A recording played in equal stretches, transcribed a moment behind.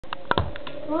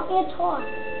Want me to talk?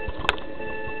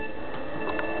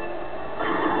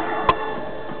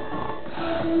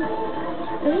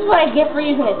 This is what I get for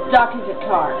using a duck as a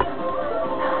car.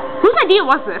 Whose idea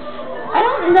was this? I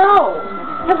don't know.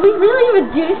 Have we really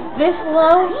reduced this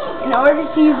low in order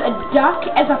to use a duck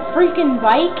as a freaking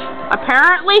bike?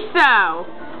 Apparently so.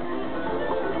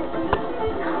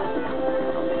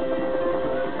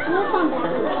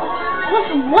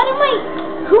 Listen, what am I?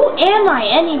 Who am I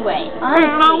anyway?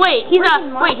 Oh wait, he has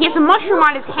a mushroom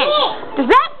on his head.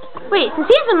 Does that? Wait, since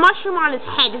he has a mushroom on his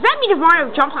head, does that mean if Mario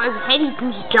jumps on his head, he's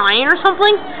giant or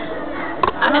something?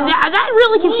 That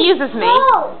really confuses me.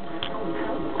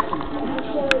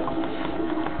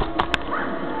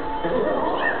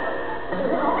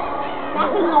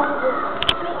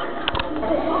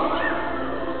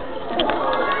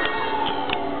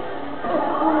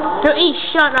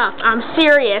 Shut up! I'm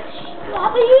serious.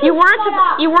 Yeah, you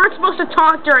weren't supposed to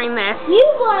talk during this. You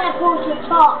weren't supposed to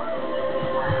talk.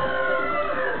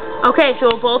 Okay, so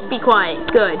we'll both be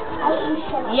quiet. Good.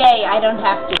 Yay! I don't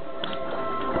have to.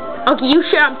 Okay, you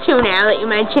shut up too now that you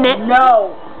mention it.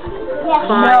 No. Yes.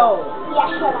 No.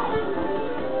 Yeah, shut up.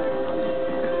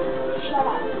 Shut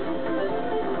up.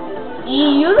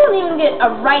 You don't even get a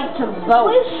right to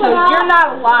vote, so you're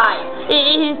not alive.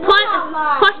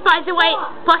 Plus, by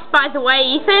the way,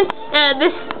 Ethan,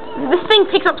 this thing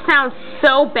picks up sound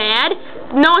so bad,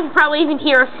 no one can probably even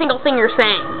hear a single thing you're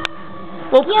saying.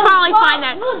 We'll probably find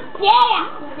that.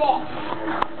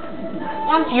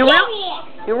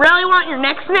 You really want your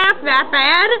neck snapped that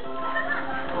bad?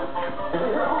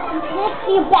 Let's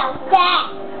see about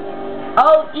that.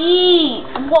 Oh, E!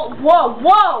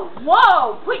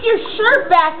 Whoa! Put your shirt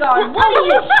back on! What are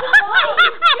you doing?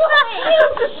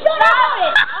 Shut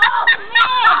up! Oh,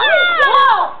 man!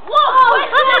 Whoa!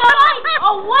 Put the light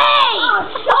away!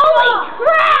 Holy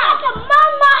crap!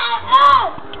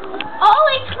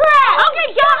 Holy crap!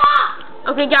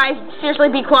 Okay, guys, seriously,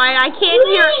 be quiet. I can't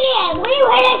hear. What are you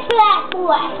hitting for that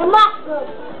for? The mustard.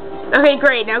 Okay,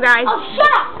 great. Now, guys. Oh, shut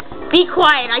up! Be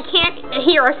quiet. I can't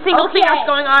hear a single thing that's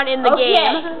going on in the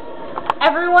game.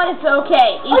 Everyone, it's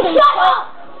okay.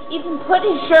 Ethan, put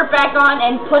his shirt back on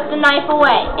and put the knife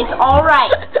away. It's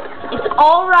alright. It's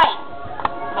alright.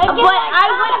 But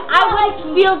I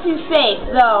wouldn't feel too safe,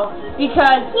 though,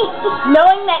 because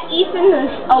knowing that Ethan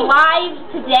is alive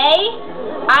today,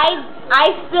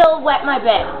 I still wet my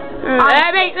bed.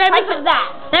 That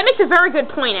makes a very good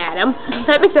point, Adam.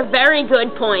 That makes a very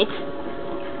good point.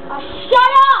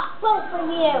 Shut up, both of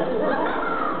you.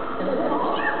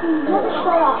 You never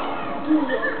shut up, do you?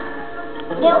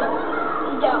 Nope,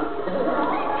 you don't.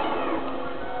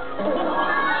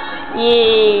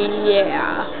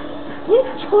 Yeah. You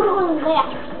totally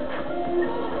left.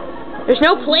 There's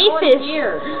no places.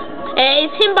 Here.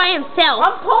 It's him by himself.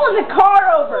 I'm pulling the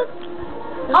car over.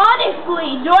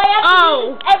 Honestly, do I have to do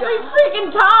this every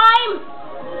freaking time?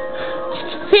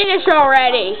 Finish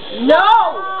already. No!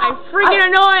 I'm freaking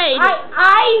annoyed.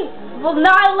 I will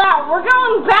not allow. We're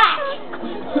going back.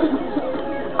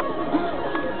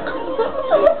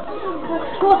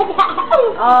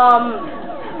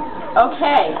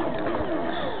 Okay.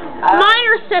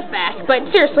 Minor setback, but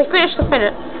seriously, finish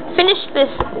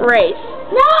this race.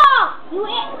 No! You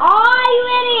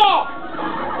idiot!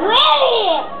 You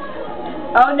idiot!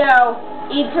 Oh no.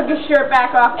 He took his shirt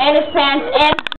back off and his pants and